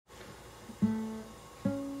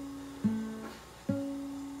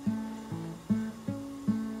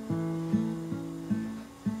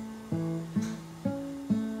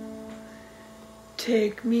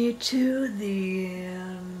Take me to the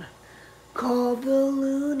inn, call the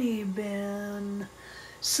loony bin,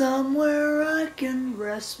 somewhere I can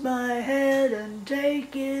rest my head and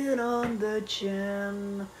take it on the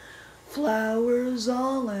chin. Flowers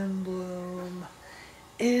all in bloom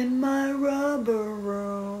in my rubber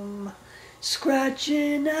room,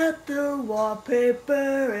 scratching at the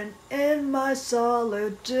wallpaper and in my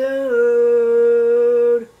solitude.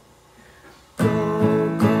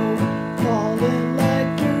 Go, go, falling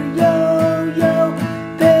like a yo-yo,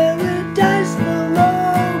 paradise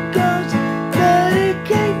below goes,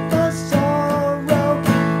 medicate my sorrow.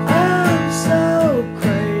 I'm so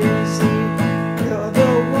crazy, you're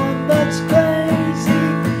the one that's crazy,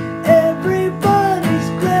 everybody's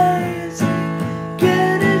crazy,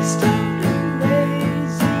 getting stoned and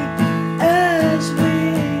lazy, as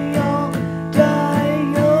we all die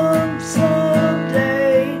young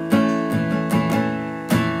someday.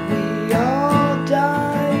 We all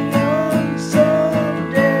die young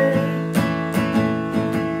someday.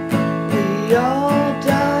 We all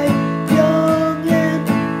die young and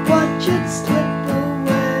watch it slip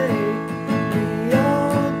away. We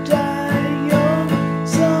all die young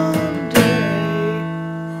someday.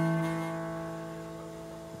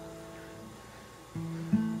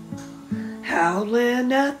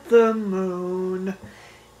 Howling at the moon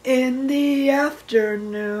in the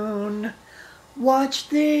afternoon. Watch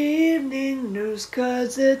the evening news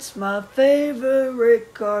 'cause it's my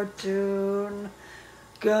favorite cartoon.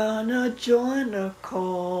 Gonna join a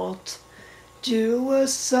cult, do a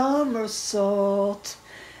somersault.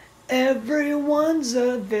 Everyone's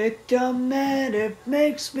a victim and it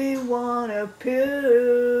makes me wanna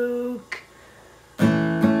puke.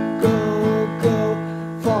 Go, go,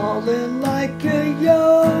 falling like a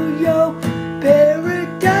yo-yo,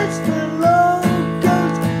 paradise below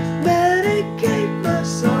goes, medicate my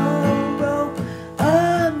sorrow.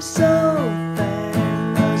 I'm so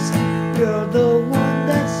famous, you're the one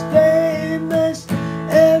that's